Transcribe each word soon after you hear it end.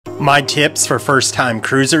My tips for first-time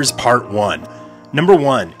cruisers, part 1. Number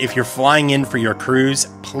 1, if you're flying in for your cruise,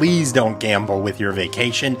 please don't gamble with your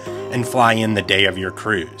vacation and fly in the day of your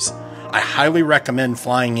cruise. I highly recommend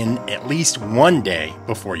flying in at least one day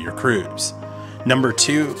before your cruise. Number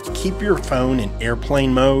 2, keep your phone in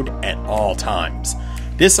airplane mode at all times.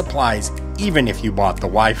 This applies even if you bought the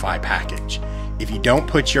Wi-Fi package. If you don't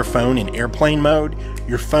put your phone in airplane mode,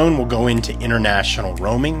 your phone will go into international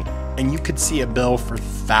roaming and you could see a bill for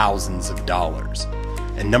thousands of dollars.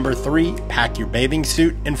 And number 3, pack your bathing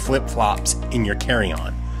suit and flip-flops in your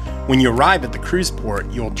carry-on. When you arrive at the cruise port,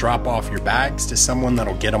 you'll drop off your bags to someone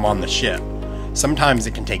that'll get them on the ship. Sometimes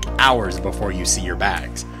it can take hours before you see your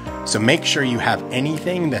bags. So make sure you have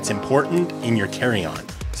anything that's important in your carry-on,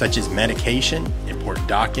 such as medication, important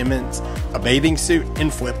documents, a bathing suit,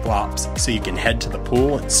 and flip-flops so you can head to the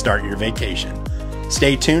pool and start your vacation.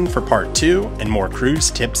 Stay tuned for part 2 and more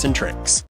cruise tips and tricks.